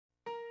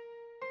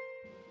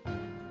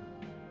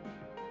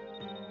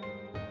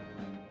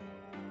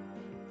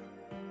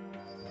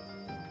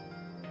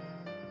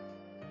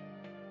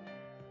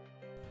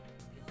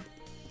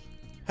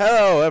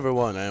Hello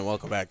everyone and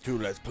welcome back to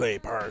Let's Play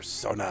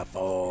Persona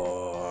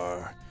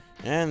 4.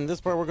 And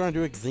this part we're going to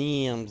do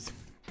exams.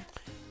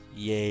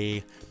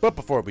 Yay. But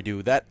before we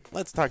do that,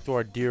 let's talk to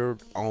our dear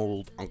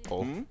old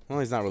uncle. Well,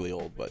 he's not really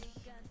old, but...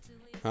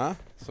 Huh?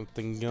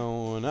 Something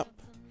going up?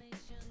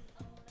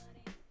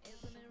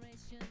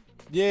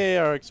 Yay,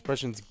 our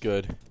expression's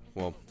good.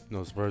 Well,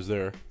 no surprise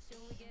there.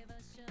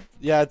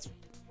 Yeah, it's...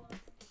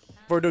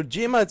 For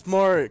Dojima, it's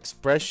more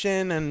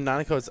expression, and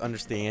Nanako is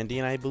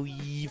understanding, I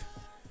believe.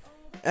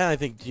 And I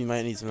think you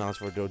might need some knowledge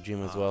for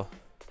Dojima as well.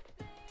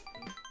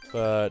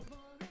 But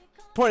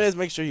point is,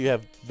 make sure you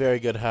have very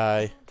good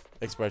high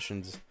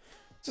expressions.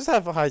 Just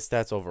have high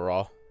stats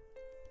overall.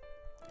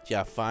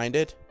 Yeah, find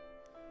it.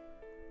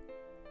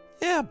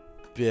 Yeah,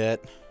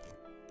 bit.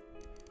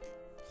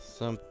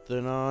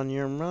 Something on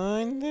your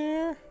mind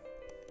there?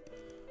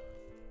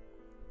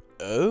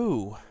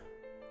 Oh.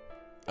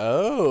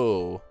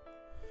 Oh.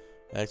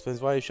 That explains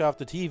why you shut off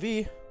the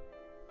TV.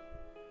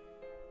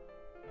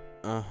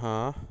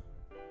 Uh-huh.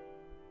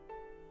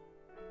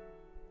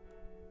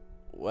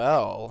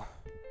 Well,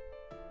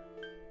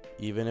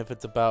 even if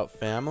it's about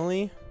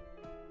family?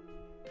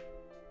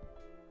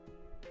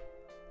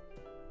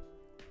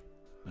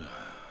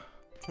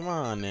 Come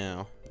on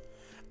now.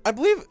 I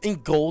believe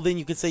in Golden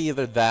you could say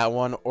either that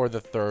one or the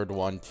third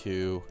one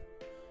too.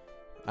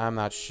 I'm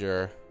not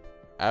sure.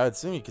 I would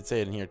assume you could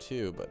say it in here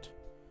too, but...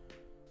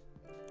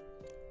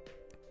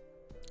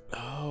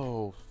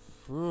 Oh.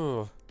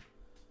 Whew.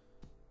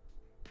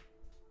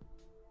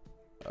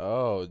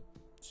 Oh,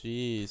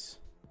 jeez.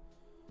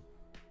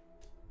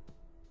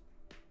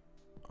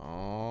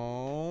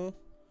 Oh,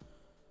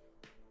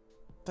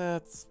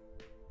 that's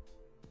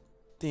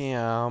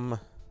damn.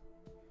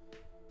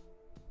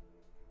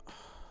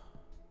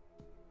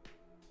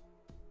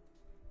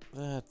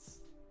 That's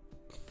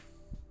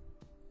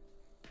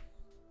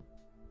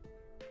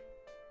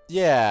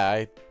yeah.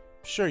 I'm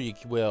sure you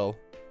will.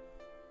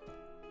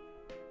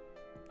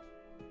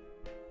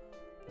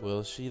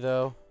 Will she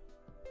though?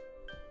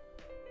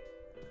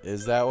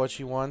 Is that what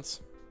she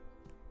wants?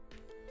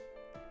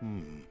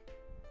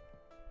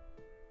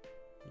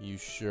 You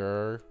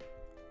sure?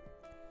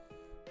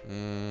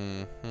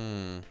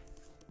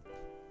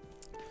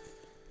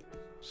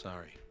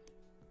 Sorry.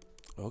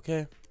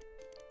 Okay.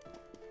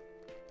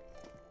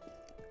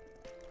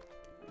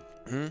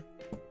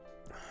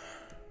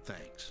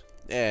 Thanks.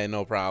 Yeah,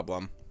 no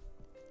problem.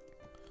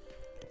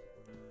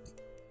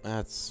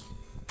 That's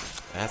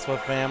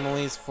what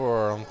family's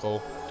for,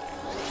 Uncle.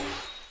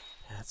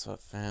 That's what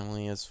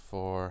family is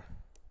for.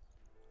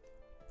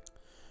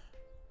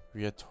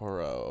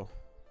 Ryotaro.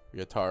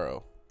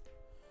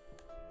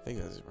 I think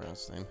that's his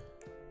pronounced name.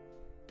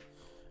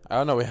 I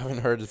don't know, we haven't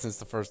heard it since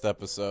the first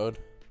episode.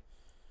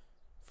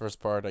 First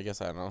part, I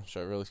guess, I don't know. Should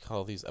I really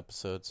call these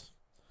episodes?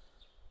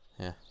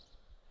 Yeah.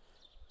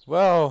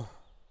 Well,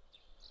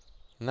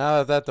 now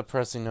that that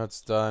depressing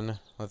note's done,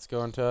 let's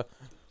go into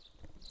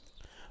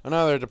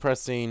another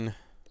depressing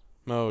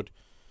mode.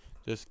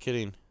 Just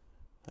kidding.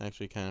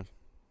 Actually, kind of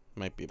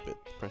might be a bit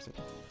depressing.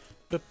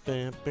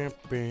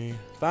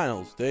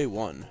 Finals, day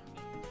 1.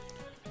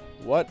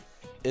 What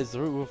is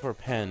the root for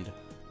penned?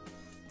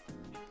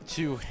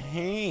 To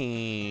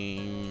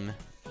hang.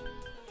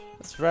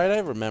 That's right, I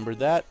remembered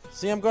that.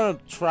 See, I'm gonna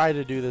try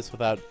to do this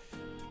without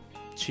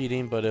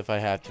cheating, but if I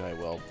have to, I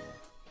will.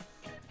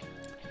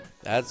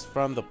 That's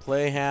from the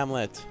play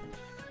Hamlet.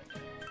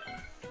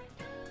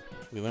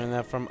 We learned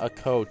that from a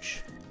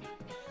coach.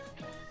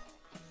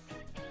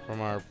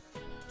 From our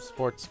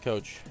sports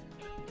coach.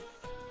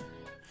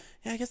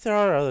 Yeah, I guess there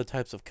are other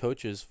types of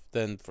coaches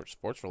than for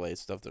sports-related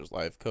stuff. There's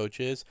life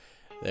coaches.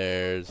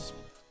 There's...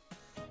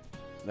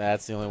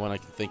 That's the only one I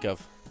can think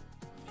of.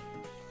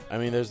 I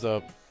mean, there's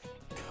a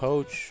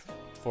coach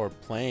for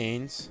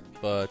planes,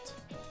 but...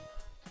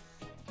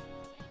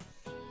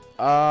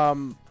 I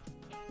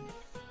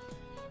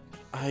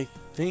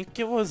think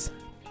it was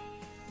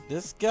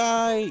this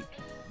guy.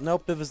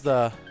 Nope, it was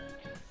the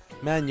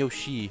man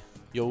Yoshu.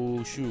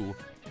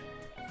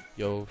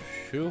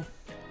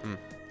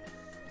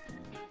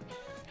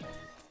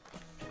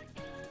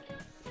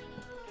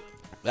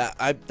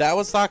 That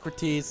was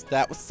Socrates.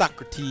 That was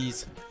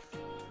Socrates.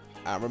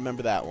 I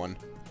remember that one.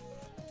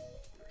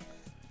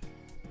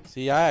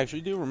 See, I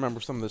actually do remember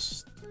some of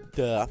this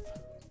stuff.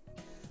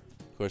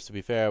 Of course, to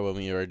be fair, when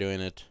we were doing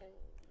it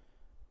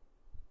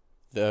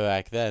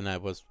back then, I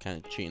was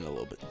kind of cheating a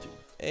little bit too.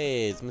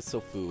 Hey, it's Miss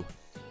Sofu.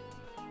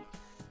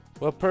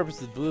 What purpose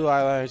did blue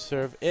eyeliner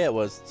serve? It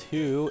was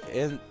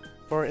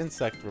for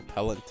insect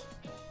repellent.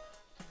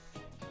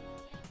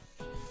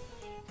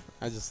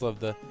 I just love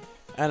the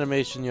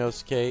animation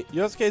Yosuke.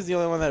 Yosuke is the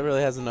only one that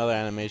really has another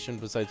animation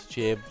besides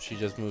Chieb. She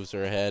just moves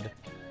her head.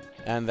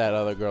 And that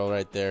other girl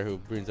right there who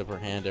brings up her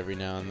hand every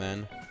now and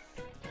then.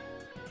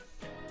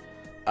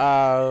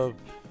 I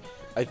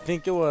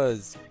think it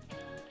was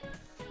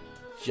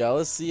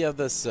jealousy of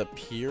the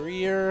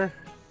superior.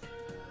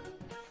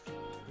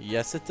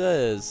 Yes, it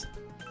does.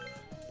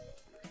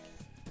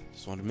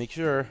 Just wanted to make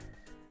sure.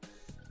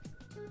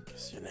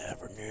 Guess you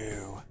never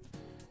knew.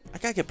 I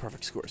gotta get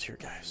perfect scores here,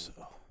 guys.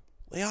 So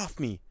lay off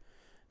me.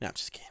 No, I'm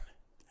just kidding.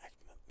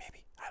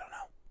 Maybe. I don't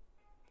know.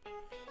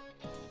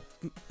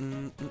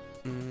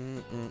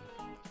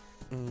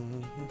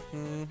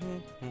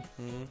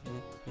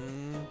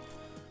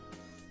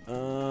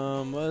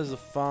 What is the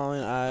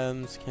following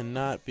items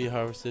cannot be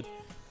harvested?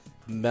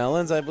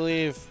 Melons, I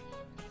believe.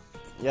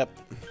 Yep.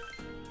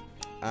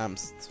 I'm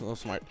so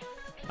smart.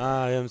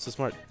 I am so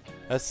smart.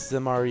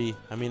 SMRE.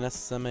 I mean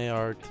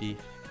SMART.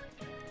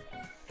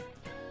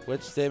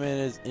 Which statement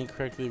is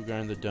incorrectly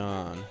regarding the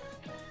dawn?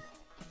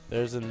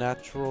 There's a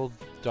natural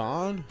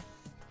dawn?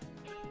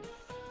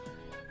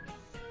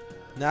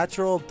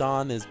 Natural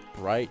dawn is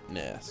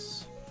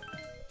brightness.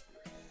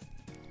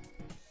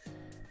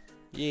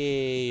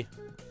 Yay.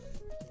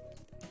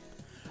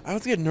 I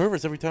always get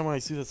nervous every time I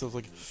see this. I was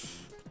like...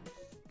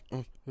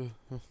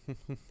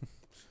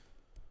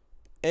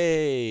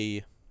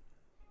 Hey.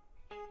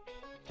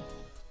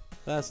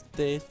 Last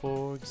day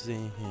for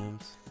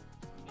exams.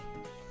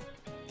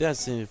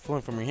 That's it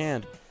flowing from your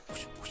hand.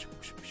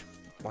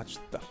 Watch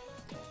the.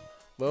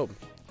 Whoa.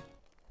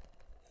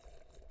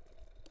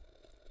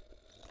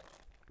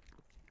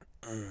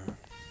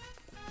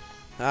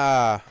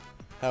 Ah,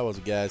 how was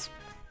it, guys?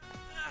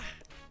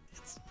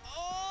 It's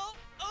all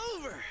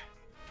over.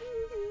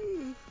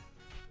 I'm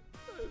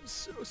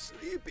so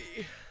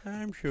sleepy.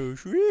 I'm so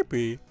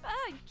sleepy.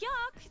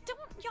 Yuck! Don't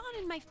yawn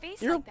in my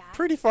face You're like that.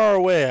 pretty far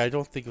away. I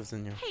don't think it was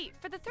in here. Hey,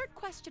 for the third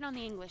question on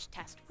the English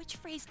test, which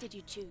phrase did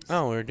you choose?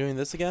 Oh, we're doing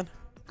this again?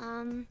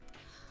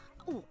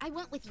 Oh, I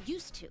went with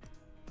used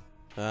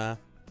to.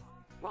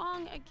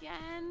 Wrong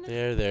again.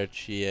 There,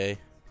 Chie.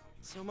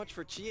 So much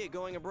for Chie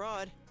going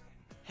abroad.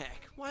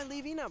 Heck, why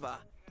leave Inaba?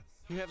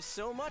 You have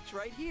so much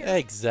right here.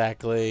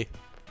 Exactly.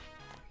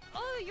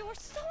 Oh, you're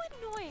so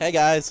annoying. Hey,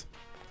 guys.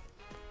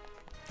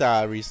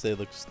 Ah, Reese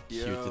looks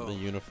cute in Yo. the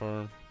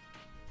uniform.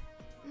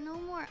 No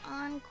more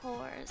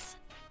encores.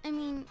 I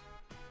mean,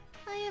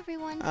 hi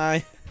everyone.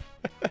 Hi.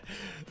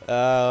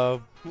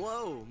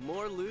 Whoa,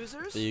 more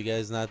losers? So you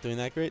guys not doing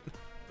that great?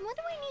 What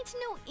do I need to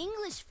know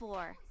English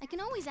for? I can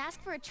always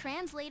ask for a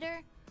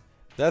translator.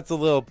 That's a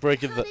little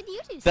break of How the. did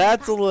you do,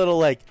 That's a senpai? little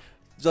like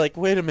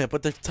wait a minute,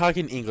 but they're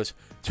talking English.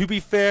 To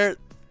be fair,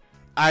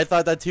 I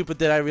thought that too, but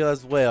then I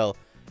realized, well,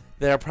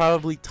 they're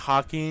probably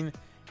talking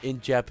in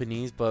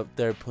Japanese, but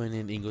they're putting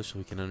in English so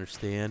we can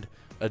understand.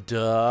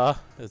 Duh.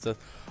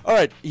 All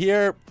right,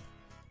 here.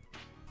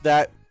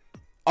 That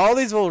all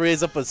these will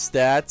raise up a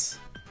stats.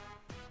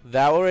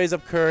 That will raise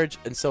up courage,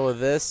 and so will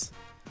this.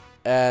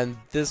 And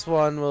this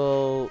one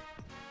will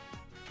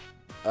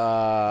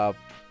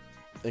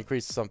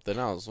increase something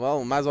else.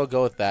 Well, might as well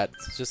go with that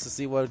just to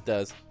see what it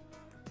does.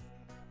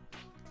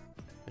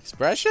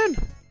 Expression?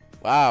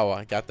 Wow,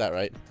 I got that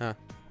right. Huh.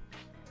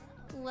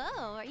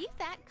 Whoa, are you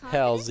that confident?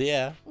 Hells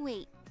yeah.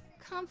 Wait,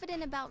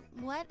 confident about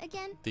what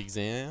again? The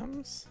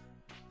exams?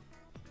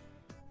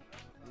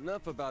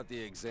 Enough about the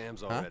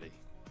exams already.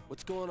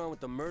 What's going on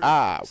with the murder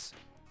Ah. case?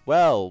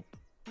 Well,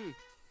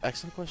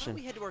 excellent Why don't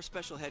we question. head to our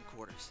special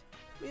headquarters?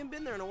 We haven't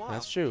been there in a while.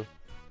 That's true.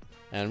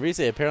 And Rise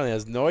apparently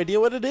has no idea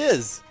what it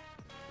is.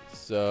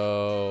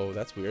 So,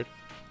 that's weird.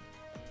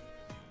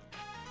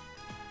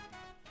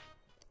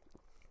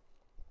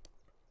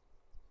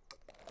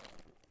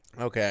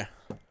 Okay.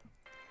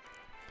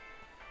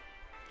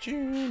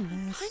 June,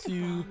 Kind of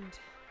bummed.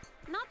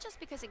 Not just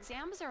because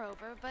exams are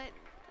over, but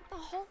the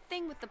whole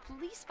thing with the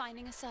police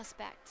finding a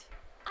suspect.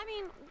 I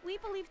mean, we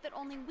believed that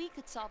only we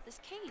could solve this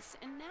case,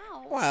 and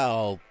now...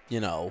 Well, you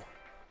know,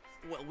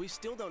 Well, we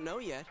still don't know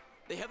yet.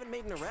 They haven't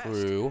made an arrest.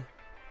 true.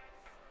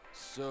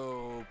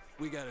 So,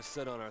 we gotta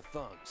sit on our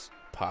thumbs.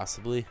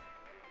 Possibly.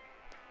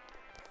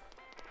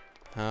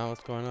 Huh?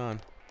 What's going on?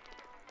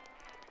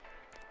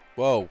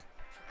 Whoa.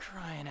 For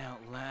crying out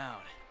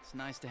loud. It's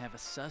nice to have a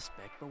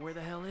suspect, but where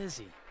the hell is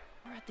he?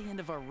 We're at the end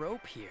of our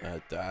rope here.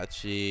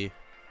 Adachi.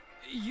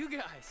 You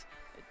guys,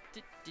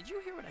 did you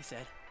hear what I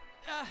said?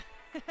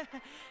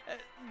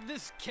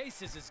 This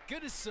case is as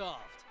good as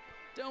solved.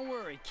 Don't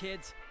worry,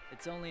 kids.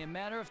 It's only a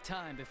matter of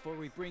time before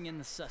we bring in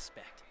the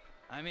suspect.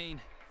 I mean,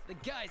 the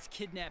guy's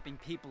kidnapping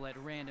people at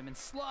random and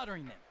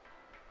slaughtering them.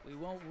 We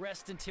won't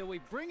rest until we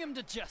bring him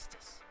to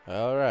justice.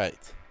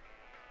 Alright.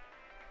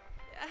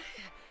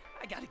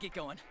 I gotta get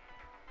going.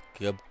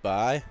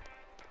 Goodbye.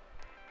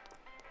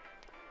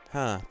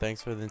 Huh,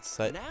 thanks for the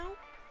insight. Now,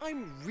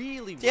 I'm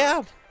really worried.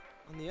 Yeah.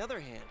 On the other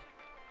hand,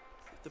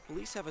 if the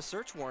police have a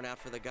search warrant out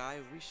for the guy,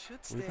 we should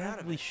We stay out of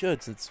probably it.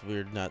 should since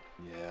we're not.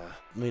 Yeah.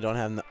 We don't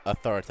have the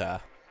authority.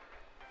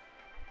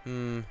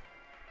 Oh,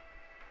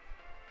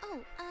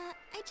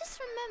 I just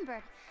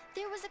remembered.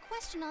 There was a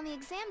question on the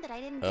exam that I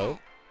didn't Oh?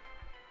 get.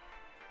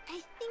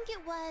 I think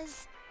it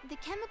was the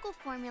chemical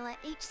formula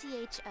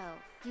HCHO,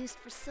 used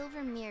for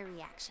silver mirror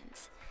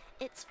reactions.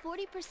 Its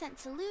 40%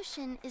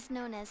 solution is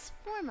known as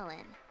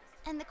formalin.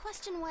 And the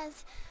question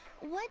was,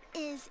 what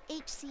is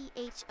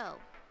HCHO?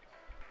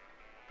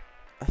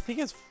 I think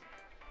it's.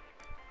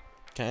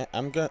 Okay,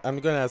 I'm gonna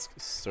ask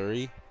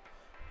Siri.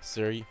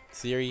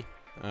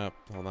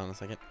 Hold on a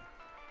second.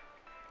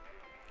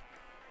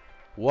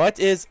 What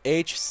is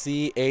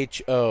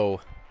HCHO?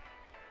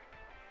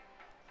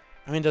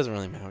 I mean, it doesn't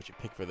really matter what you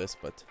pick for this,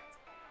 but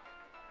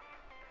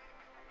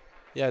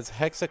yeah, it's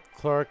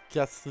hexachloric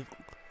acid.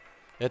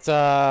 It's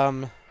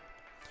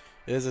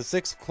it is a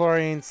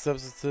 6-chlorine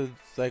substitute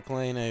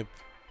cycling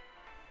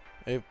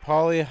a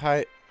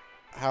polyhalide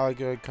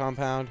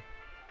compound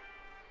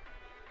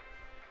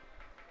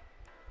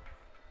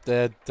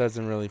that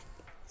doesn't really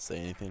say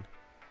anything.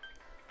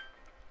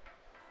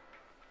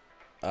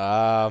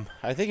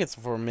 I think it's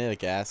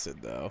formic acid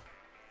though.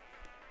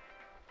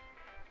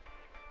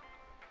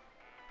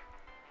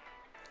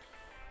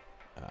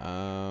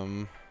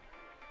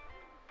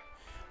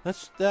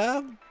 Let's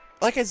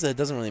like I said, it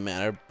doesn't really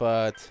matter,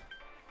 but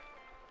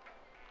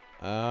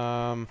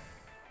oh,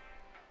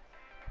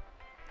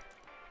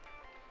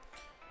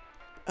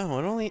 it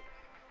only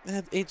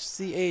had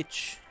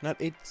HCH, not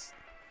H.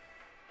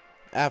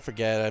 Ah,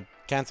 forget it.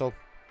 Cancel.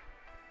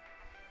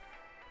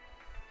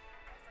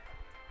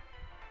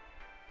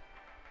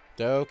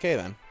 Okay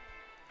then.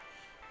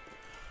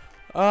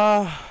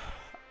 I'm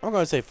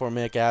gonna say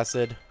formic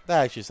acid.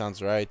 That actually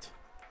sounds right.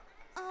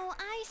 Oh,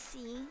 I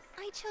see.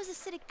 I chose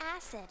acidic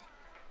acid.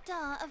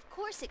 Duh, of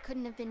course it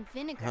couldn't have been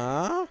vinegar.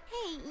 Huh?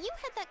 Hey, you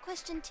had that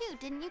question too,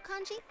 didn't you,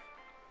 Kanji?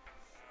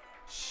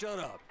 Shut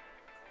up.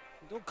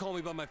 Don't call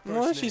me by my first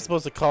What is name. she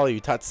supposed to call you,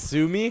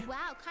 Tatsumi?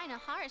 Wow, kinda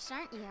harsh,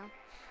 aren't you?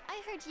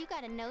 I heard you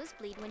got a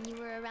nosebleed when you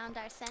were around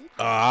our senpai.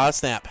 Ah,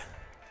 snap.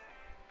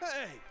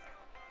 Hey!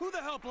 Who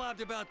the hell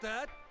blabbed about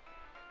that?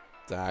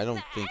 I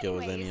don't think it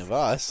was any Anyways, of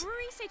us.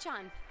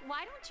 Rurise-chan,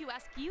 why don't you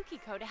ask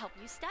Yukiko to help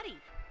you study?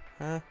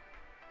 Huh?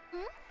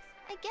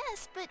 I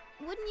guess, but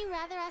wouldn't you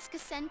rather ask a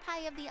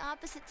senpai of the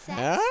opposite sex?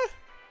 Huh?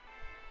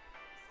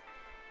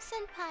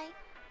 Senpai,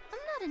 I'm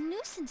not a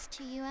nuisance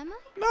to you, am I?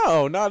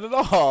 No, not at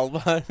all.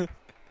 But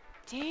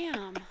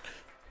Damn.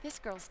 This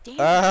girl's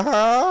dangerous.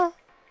 uh-huh.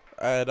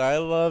 And I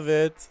love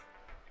it.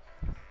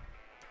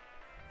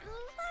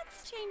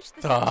 Let's change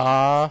the subject.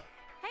 Ah.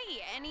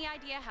 Hey, any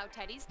idea how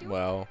Teddy's doing?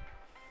 Well.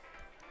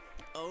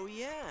 Oh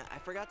yeah, I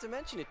forgot to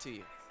mention it to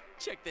you.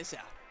 Check this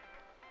out.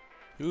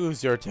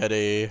 Who's your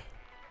Teddy?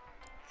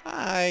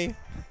 Hi.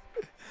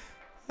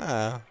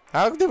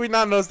 How did we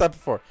not notice that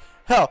before?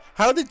 Hell,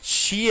 how did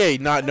Chie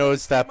not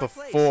notice that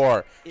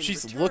before? In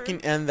She's return, looking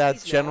in that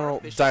he's now our general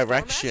official store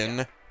direction.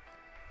 mascot.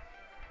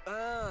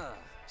 Ah,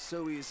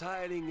 so he's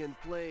hiding in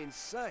plain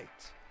sight.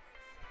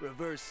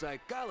 Reverse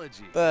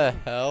psychology. The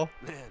hell?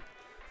 Man.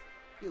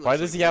 looks Why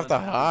does like he have to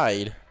one hell of a-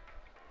 hide?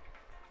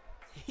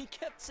 He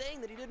kept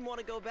saying that he didn't want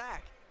to go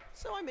back,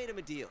 so I made him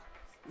a deal.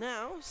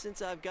 Now,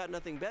 since I've got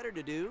nothing better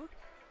to do,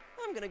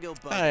 I'm gonna go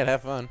bug. Alright,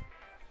 have fun.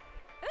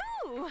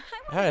 Ooh,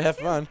 I Alright, have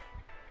fun.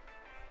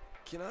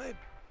 Can I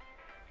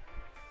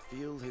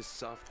feel his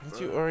soft Haven't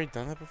fur? you already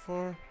done that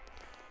before?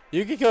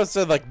 Yukiko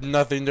said like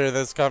nothing during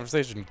this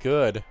conversation.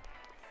 Good.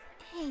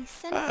 Hey,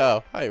 senpai.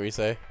 Oh, hi, Rise.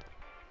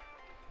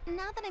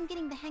 Now that I'm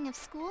getting the hang of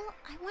school,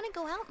 I want to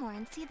go out more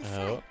and see the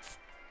Oh. sights.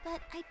 But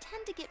I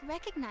tend to get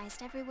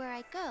recognized everywhere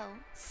I go,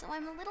 so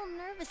I'm a little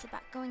nervous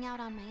about going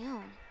out on my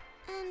own.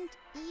 And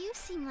you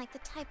seem like the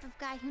type of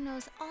guy who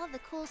knows all the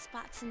cool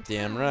spots in town.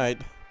 Damn right.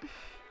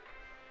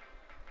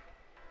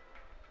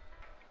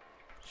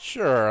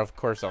 Sure, of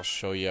course I'll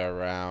show you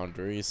around,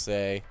 Rise.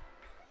 Really?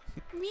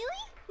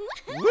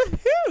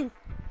 Woohoo!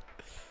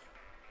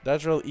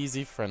 Natural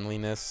easy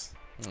friendliness.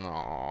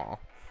 Aww.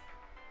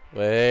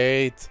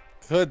 Wait,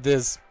 could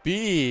this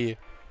be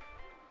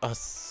a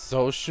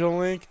social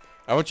link?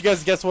 I want you guys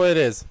to guess what it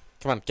is.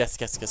 Come on, guess.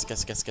 It's the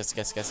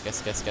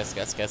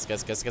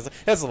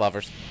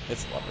lovers.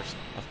 It's the lovers.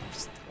 Of course,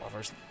 it's the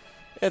lovers.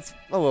 It's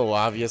a little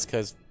obvious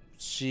because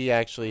she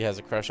actually has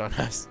a crush on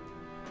us.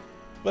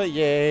 But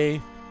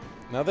yay.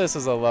 Now this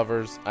is a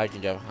lovers I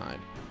can get behind.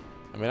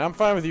 I mean, I'm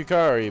fine with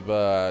Yukari,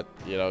 but,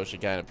 you know, she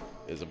kind of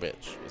is a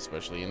bitch.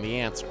 Especially in the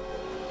answer,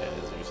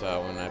 as you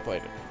saw when I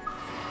played it.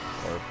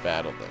 Or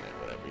battled in it,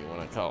 whatever you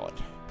want to call it.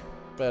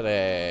 But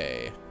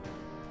hey.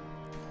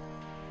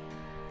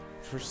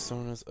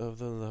 Personas of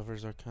the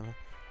lovers are kind of...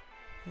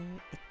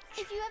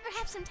 If you ever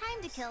have some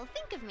time to kill,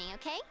 think of me,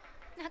 okay?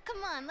 Now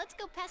come on, let's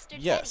go pester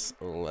Yes,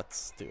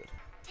 let's do it.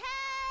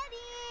 Teddy!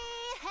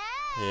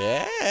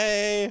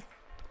 Hey!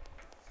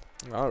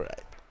 Yay!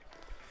 Alright.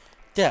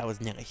 That was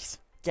nice.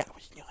 That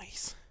was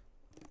nice.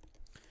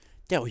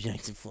 That was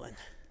nice and fun.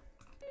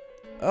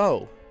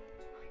 Oh.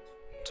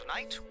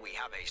 Tonight, we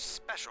have a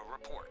special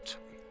report.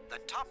 The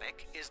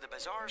topic is the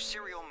bizarre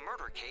serial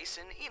murder case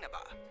in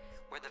Inaba,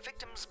 where the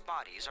victims'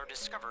 bodies are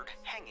discovered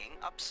hanging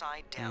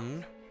upside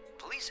down.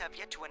 Police have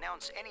yet to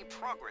announce any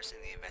progress in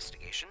the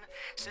investigation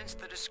since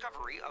the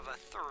discovery of a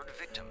third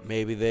victim.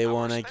 Maybe they Our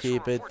want to special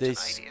keep it report tonight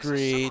is a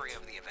discreet. summary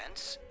of the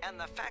events and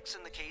the facts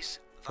in the case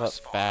What thus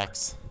far.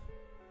 facts?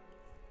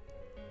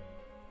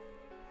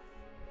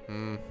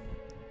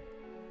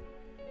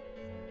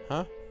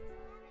 Huh?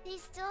 They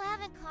still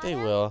haven't caught They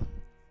him? will.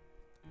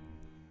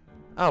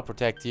 I'll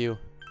protect you.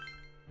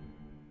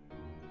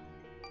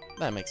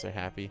 That makes her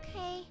happy.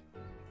 Okay.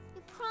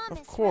 You promise,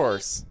 Of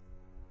course.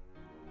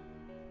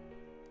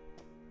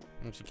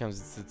 When she comes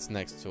and sits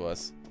next to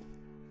us.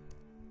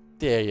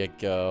 There you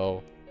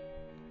go.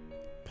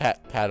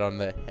 Pat on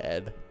the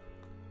head.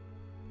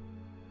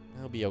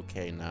 It'll be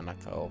okay,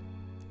 Nanako.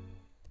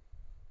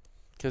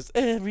 Cause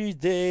every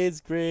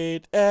day's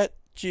great at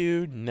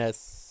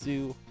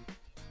Junesu.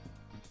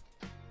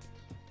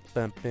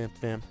 Bam, bam,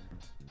 bam.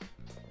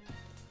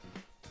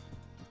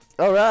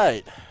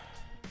 Alright.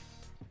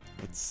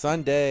 It's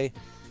Sunday.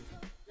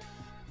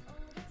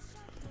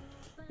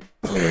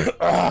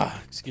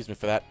 Excuse me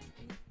for that.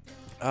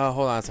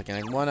 Hold on a second.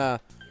 I wanna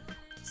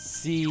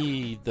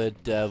see the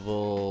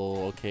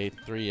devil. Okay,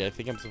 3. I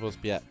think I'm supposed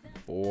to be at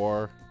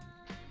 4.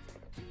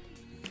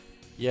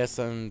 Yes,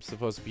 I'm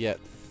supposed to be at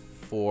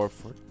 4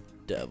 for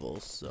devil.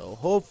 So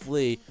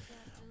hopefully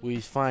we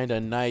find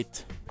a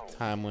night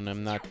time when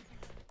I'm not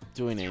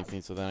doing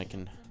anything, so then I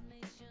can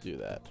do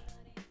that.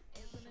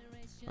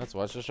 Let's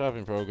watch the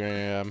shopping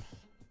program.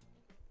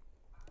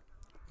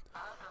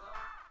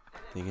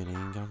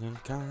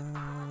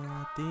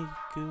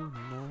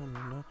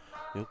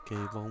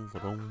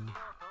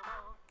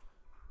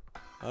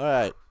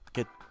 Alright,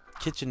 get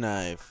kitchen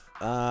knife.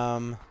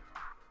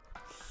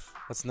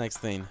 What's the next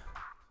thing?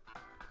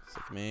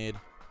 Sick maid.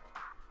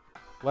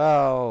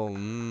 Well,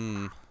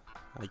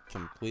 I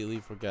completely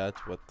forgot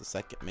what the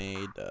second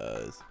maid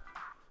does.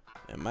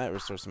 It might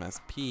restore some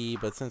SP,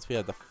 but since we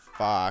have the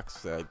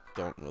fox, I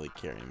don't really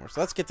care anymore.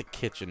 So let's get the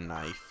kitchen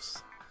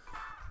knives.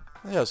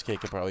 Yosuke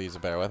could probably use a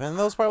better weapon, and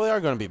those probably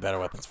are going to be better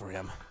weapons for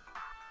him.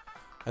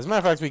 As a matter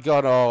of fact, we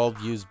gotta all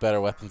use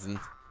better weapons and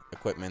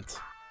equipment. As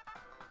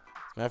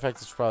a matter of fact,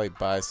 I should probably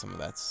buy some of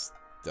that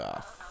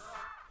stuff.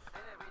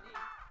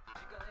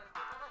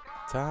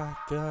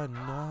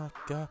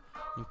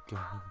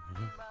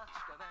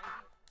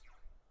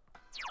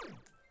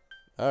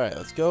 Alright,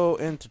 let's go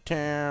into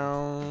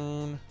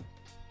town.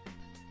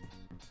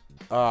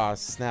 Ah,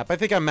 snap. I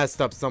think I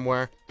messed up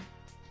somewhere.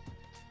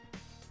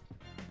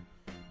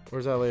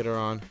 Where's that later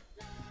on?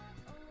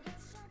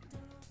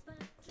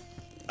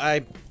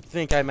 I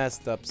think I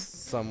messed up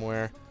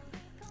somewhere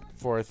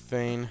for a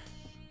thing.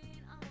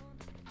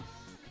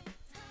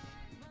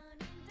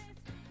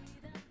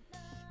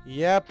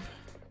 Yep.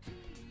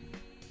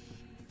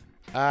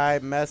 I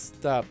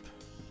messed up.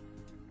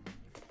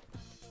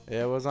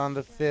 It was on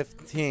the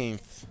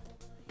 15th.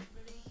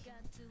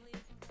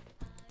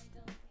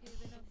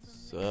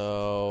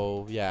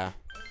 So, yeah.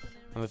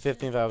 On the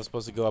 15th, I was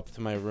supposed to go up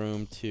to my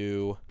room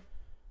to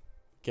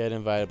get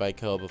invited by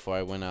Ko before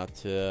I went out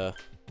to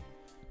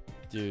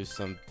do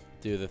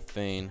the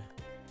thing.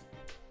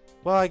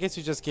 Well, I guess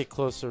you just get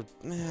closer.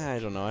 I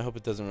don't know. I hope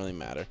it doesn't really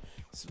matter.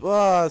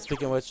 Well,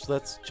 speaking of which,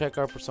 let's check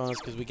our personas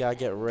because we gotta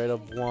get rid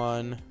of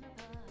one.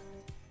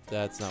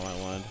 That's not what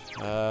I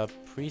wanted.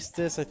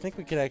 Priestess. I think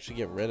we could actually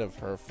get rid of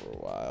her for a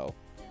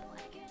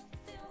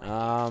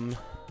while.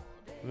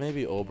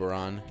 Maybe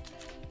Oberon.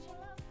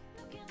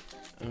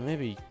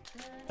 Maybe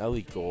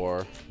Ellie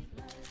Gore.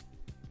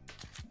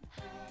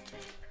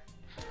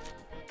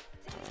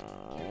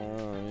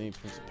 Maybe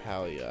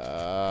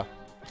Principalia.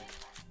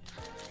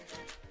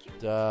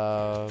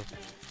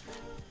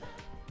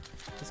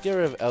 Let's get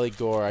rid of Ellie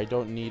Gore. I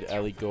don't need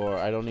Ellie Gore.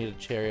 I don't need a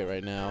chariot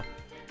right now.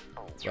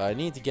 What I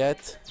need to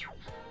get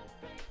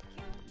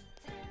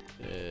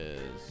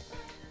is...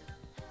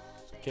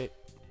 Okay.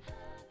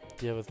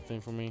 Do you have a thing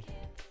for me?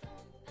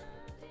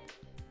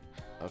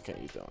 Okay,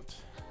 you don't.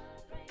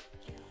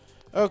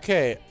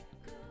 Okay.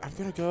 I'm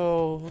gonna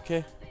go...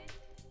 Okay.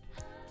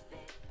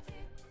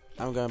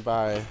 I'm gonna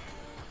buy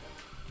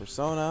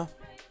Persona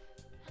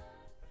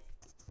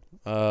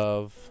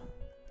of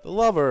the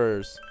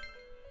Lovers.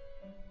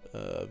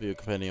 View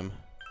Compendium.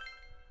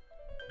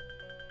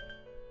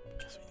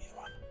 Guess we need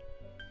one.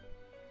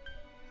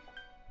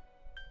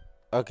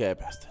 Okay, I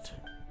passed it.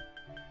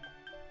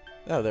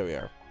 Oh, there we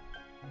are.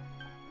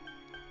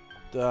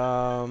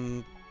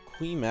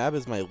 Queen Mab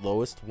is my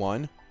lowest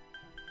one.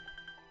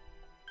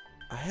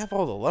 I have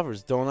all the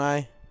lovers, don't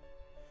I?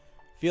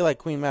 Feel like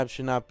Queen Mab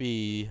should not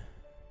be...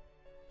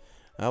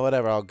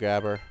 whatever, I'll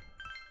grab her.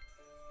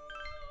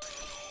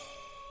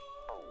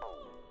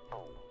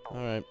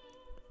 Alright.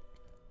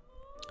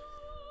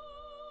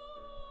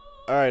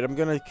 Alright, I'm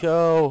gonna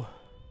go...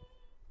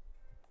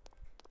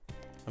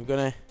 I'm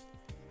gonna...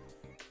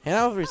 hang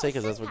out with Rise,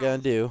 because that's what we're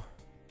gonna do.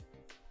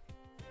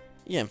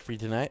 Yeah, I'm free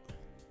tonight.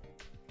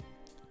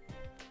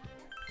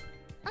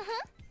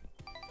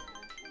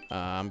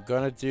 I'm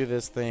gonna do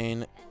this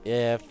thing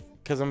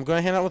because I'm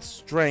gonna hang out with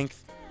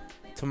Strength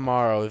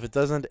tomorrow. If it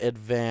doesn't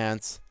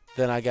advance,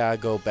 then I gotta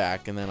go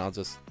back, and then I'll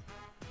just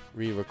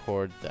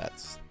re-record that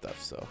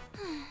stuff, so.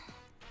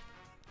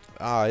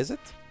 Is it?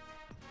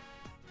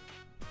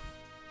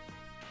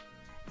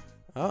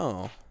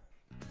 Oh.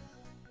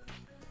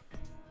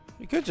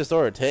 You could just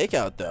order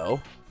takeout,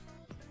 though.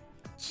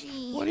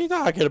 Gee. What are you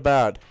talking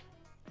about?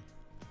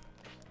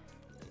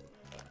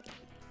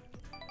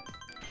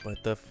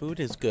 But the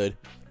food is good.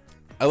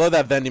 I love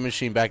that vending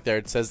machine back there.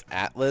 It says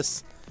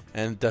Atlas,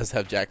 and it does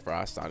have Jack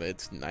Frost on it.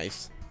 It's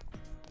nice.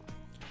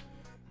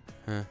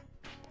 Huh.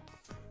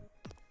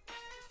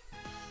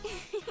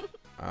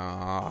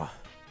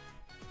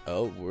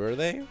 Oh, were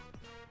they?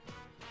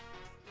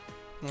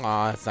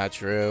 Aw, that's not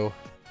true.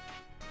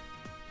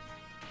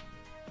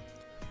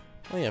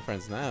 We have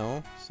friends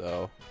now,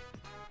 so.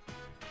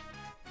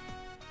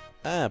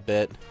 A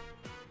bit.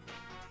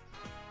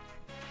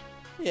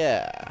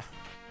 Yeah.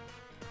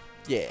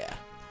 Yeah.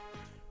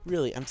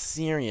 Really, I'm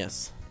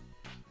serious.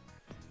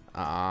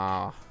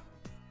 Ah.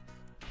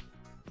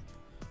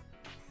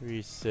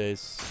 We say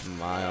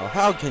smile.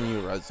 How can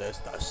you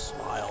resist a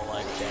smile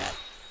like that?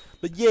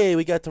 But yay,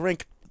 we got to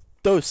rank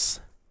dos.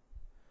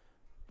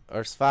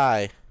 Or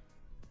zwei.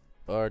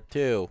 Or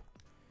 2.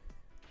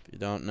 If you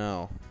don't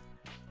know.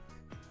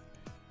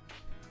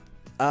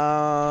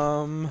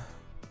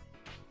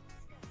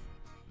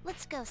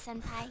 Let's go,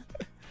 Senpai.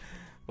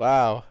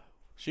 Wow.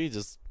 She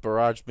just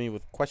barraged me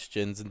with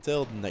questions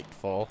until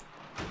nightfall.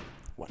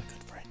 What a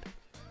good friend.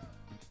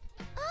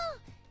 Oh,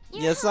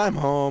 Yes, I'm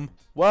home.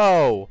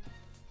 Whoa.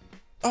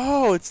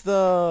 Oh, it's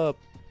the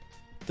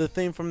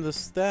thing from the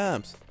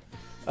stamps.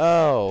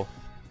 Oh.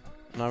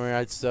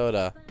 Marmite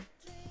soda.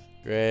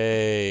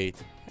 Great.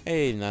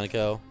 Hey,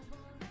 Nanako.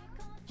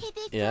 Hey,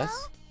 big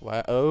Yes?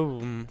 Why?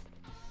 Oh.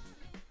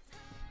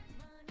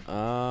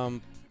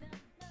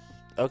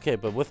 Okay,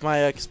 but with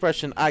my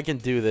expression, I can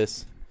do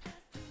this.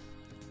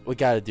 We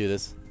gotta do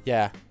this.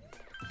 Yeah.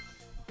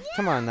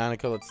 Come on,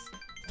 Nanako, let's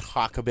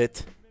talk a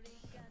bit.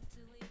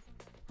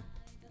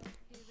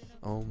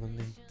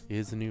 Only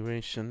is an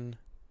eration.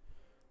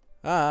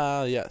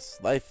 Ah, yes.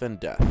 Life and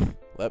death.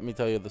 Let me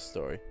tell you the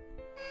story.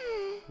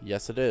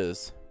 Yes, it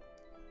is.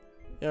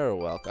 You're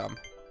welcome.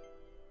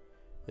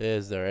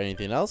 Is there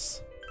anything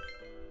else?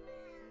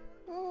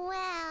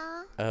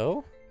 Well,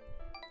 Oh?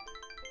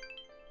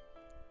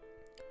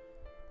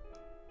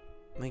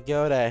 They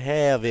go to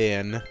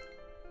heaven.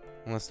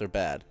 Unless they're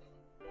bad.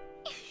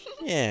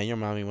 Yeah, your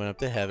mommy went up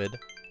to heaven.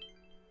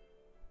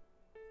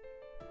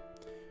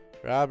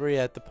 Robbery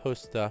at the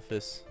post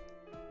office.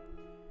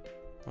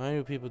 Why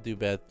do people do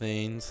bad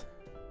things?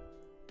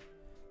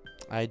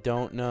 I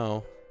don't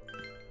know.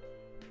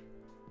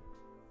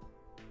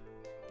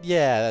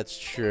 Yeah, that's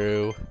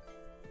true.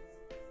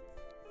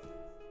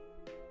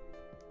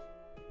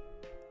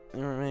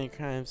 There weren't many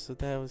crimes, so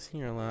that was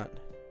here a lot.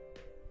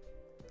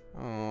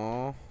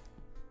 Aww.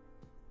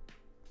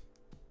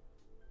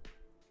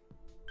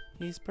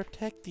 He's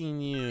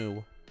protecting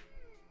you.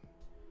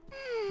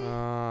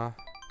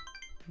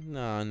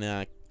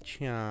 Nana-chan.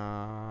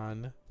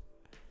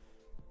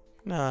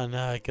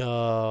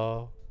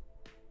 Nanako.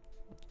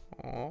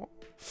 Aww.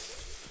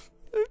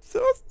 It's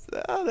so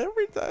sad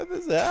every time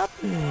this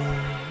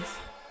happens.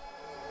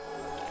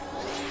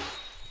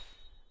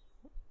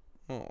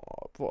 Oh,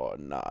 poor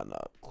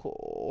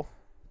Nanako.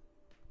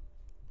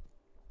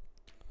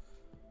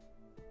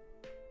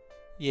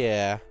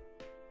 Yeah.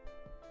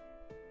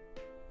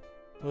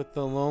 With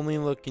the lonely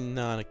looking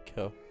Nanako.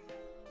 good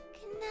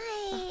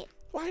night.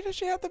 Why does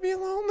she have to be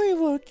lonely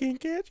looking?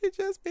 Can't she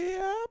just be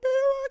happy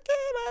looking?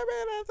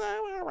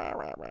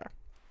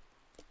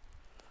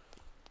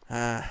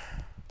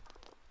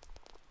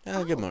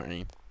 Good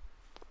morning.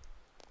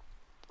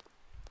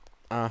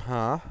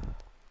 Uh-huh.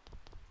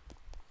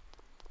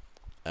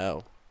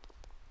 Oh.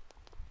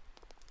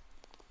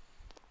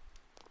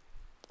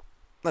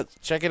 Let's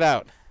check it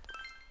out.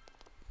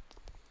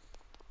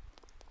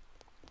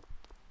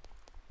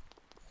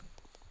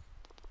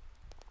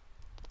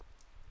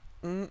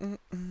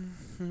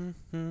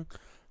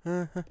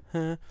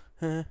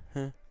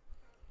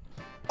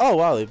 Oh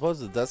wow, they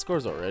posted death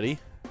scores already.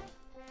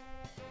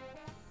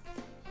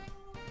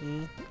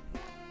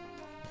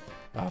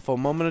 For a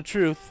moment of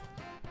truth.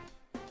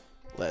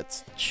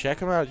 Let's check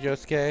them out,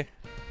 Yosuke.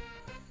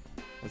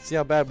 Let's see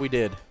how bad we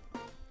did.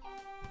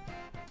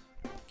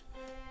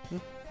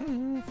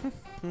 You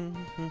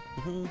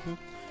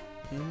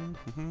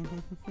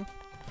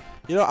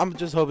know, I'm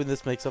just hoping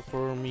this makes up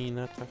for me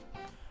not to.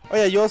 Oh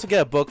yeah, you also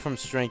get a book from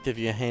Strength if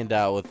you hand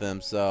out with them,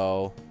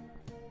 so.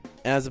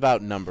 And it's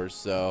about numbers,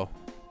 so.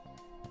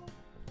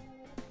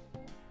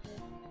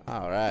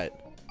 Alright.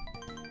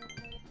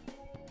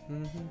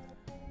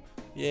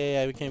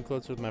 Yay, I became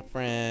closer with my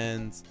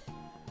friends.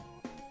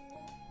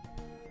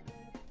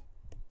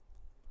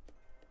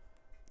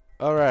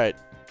 Alright.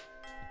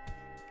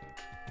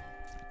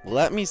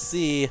 Let me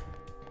see.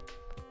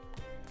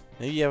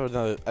 Maybe you have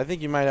another. I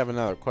think you might have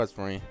another quest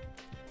for me.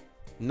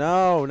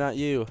 No, not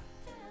you.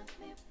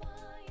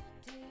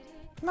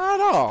 Not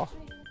at all.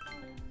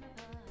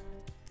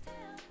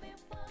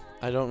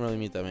 I don't really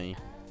meet that many.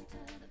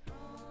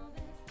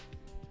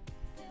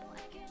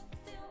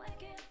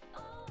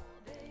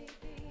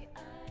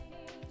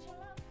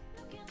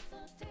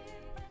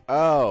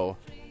 Oh,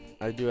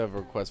 I do have a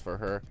request for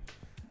her.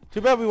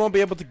 Too bad we won't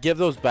be able to give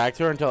those back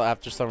to her until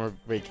after summer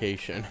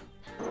vacation.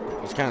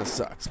 Which kind of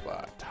sucks,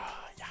 but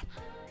yeah.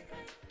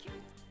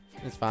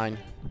 It's fine.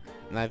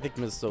 And I think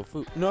Ms.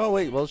 Sofu. No,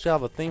 wait, well, she'll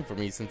have a thing for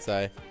me since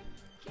I.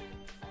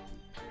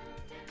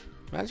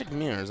 Magic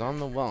mirrors on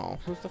the wall.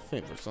 Who's the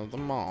favorite of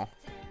them all?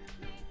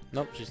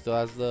 Nope, she still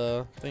has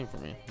the thing for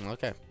me.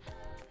 Okay.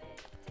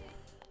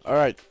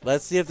 Alright,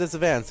 let's see if this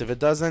advances. If it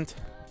doesn't,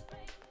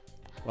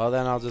 well,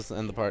 then I'll just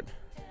end the part.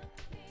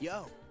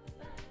 Yo.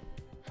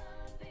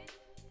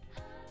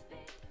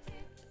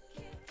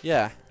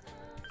 Yeah.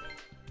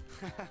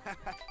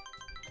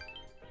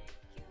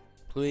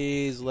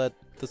 Please let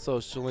the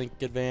social link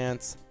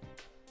advance.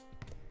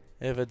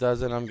 If it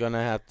doesn't, I'm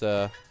gonna have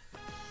to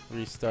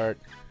restart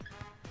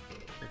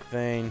the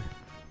thing.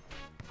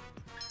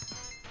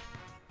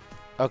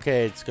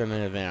 Okay, it's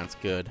gonna advance.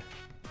 Good.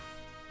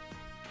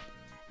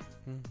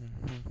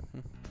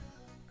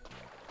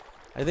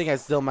 I think I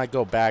still might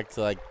go back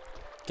to like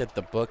get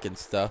the book and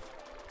stuff.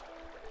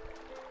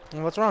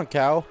 What's wrong,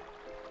 cow?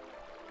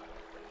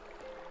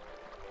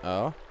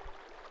 Oh.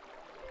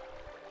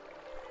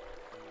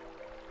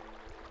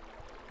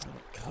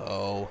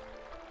 Go.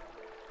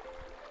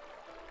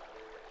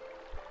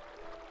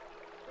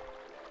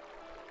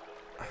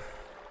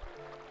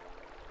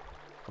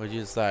 What'd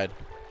you decide?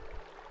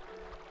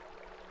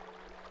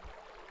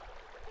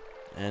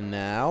 And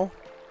now?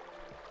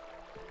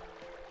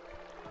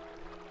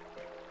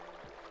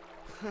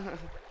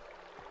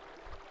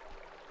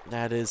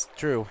 That is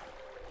true.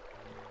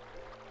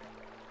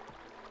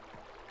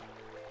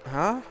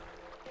 Huh?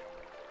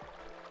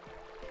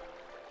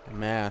 A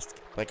mask,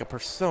 like a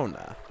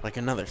persona, like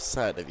another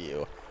side of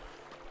you.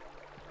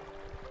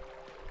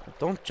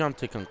 Don't jump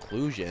to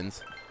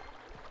conclusions.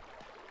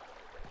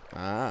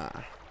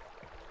 Ah.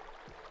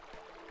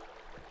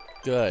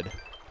 Good.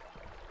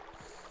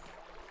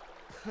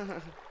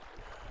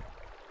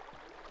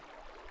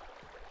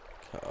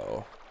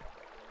 Co.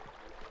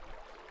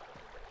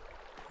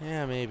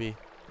 Yeah, maybe.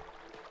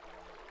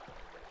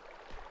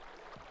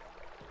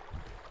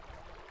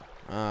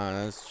 Ah,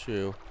 that's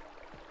true.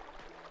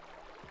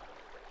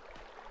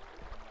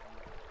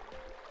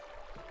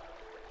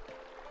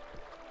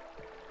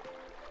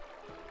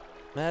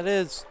 That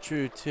is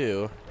true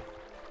too.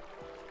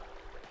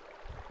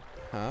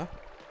 Huh?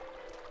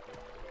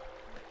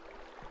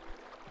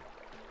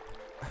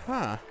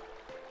 Huh.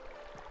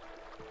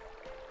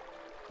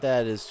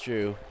 That is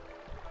true.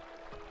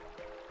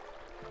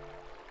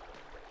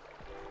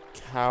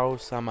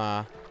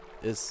 Cow-sama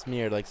is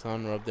smeared like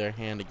someone rubbed their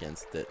hand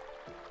against it.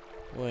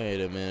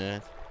 Wait a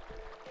minute.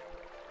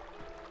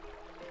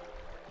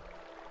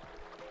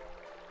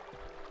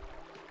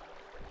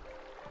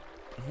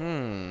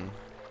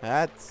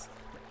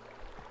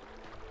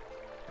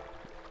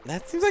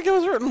 That seems like it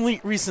was written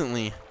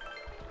recently.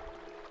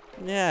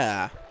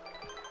 Yeah.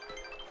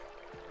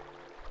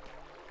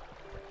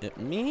 It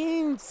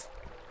means...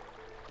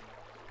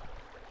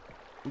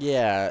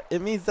 Yeah,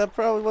 it means that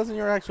probably wasn't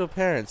your actual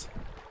parents.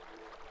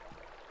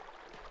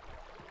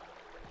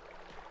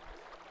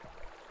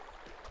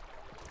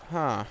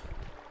 Huh.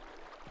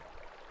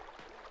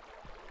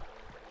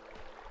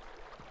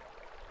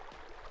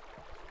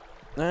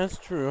 That's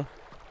true.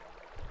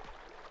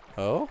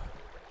 Oh?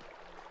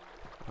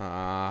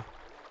 Ah.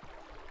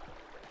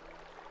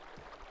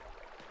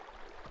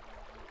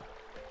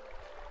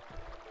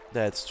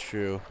 That's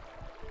true.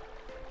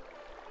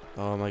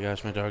 Oh my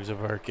gosh, my dogs are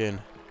barking.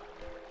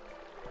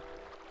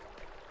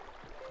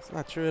 It's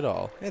not true at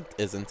all. It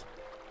isn't.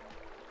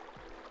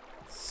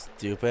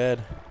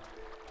 Stupid.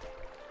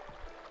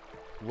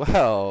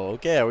 Well,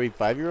 okay, are we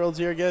 5-year-olds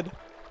here again?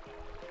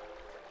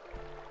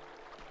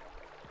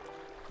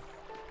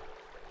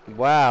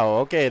 Wow,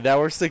 okay, now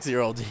we're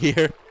 6-year-olds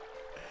here.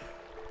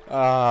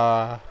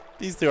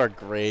 These two are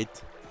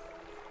great.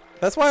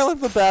 That's why I like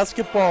the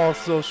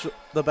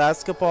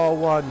basketball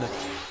one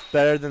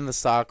better than the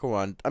soccer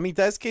one. I mean,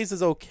 Death's Case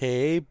is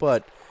okay,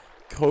 but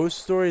Coast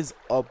Story is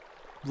a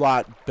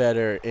lot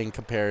better in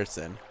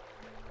comparison.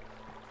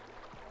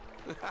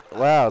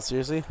 Wow,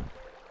 seriously?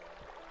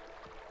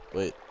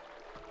 Wait.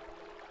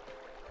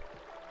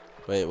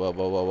 Wait,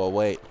 whoa,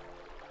 wait.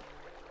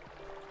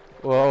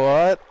 Whoa,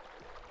 what?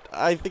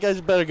 I think I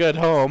better get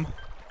home.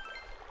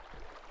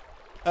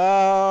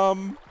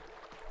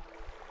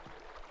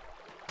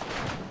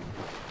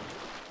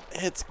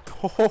 It's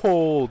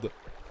cold.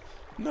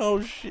 No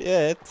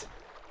shit.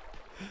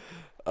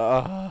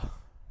 Like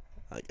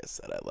I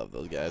said, I love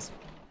those guys.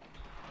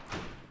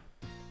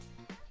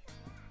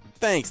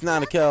 Thanks,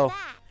 Nanako.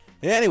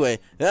 Anyway,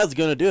 that's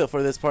gonna do it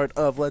for this part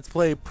of Let's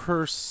Play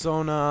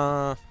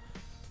Persona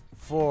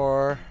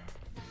 4.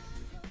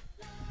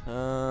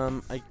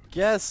 I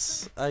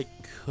guess I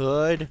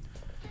could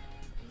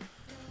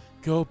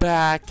go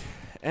back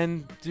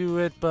and do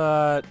it,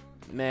 but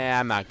nah,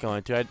 I'm not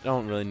going to. I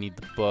don't really need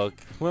the book.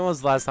 When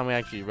was the last time we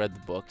actually read the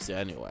books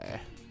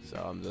anyway? So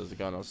I'm just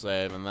gonna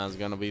save, and that's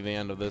gonna be the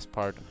end of this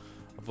part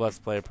of Let's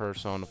Play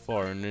Persona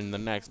 4. And in the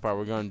next part,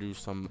 we're gonna do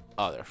some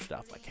other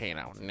stuff, like hanging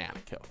out with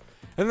Nanako.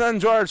 And then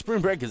enjoy our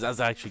spring break, because that's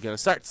actually gonna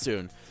start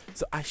soon.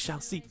 So I shall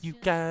see you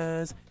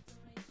guys.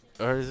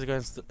 Or is it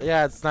gonna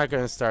yeah, it's not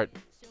gonna start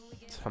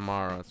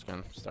tomorrow. It's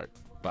gonna start,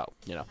 well,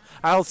 you know.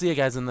 I'll see you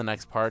guys in the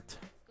next part.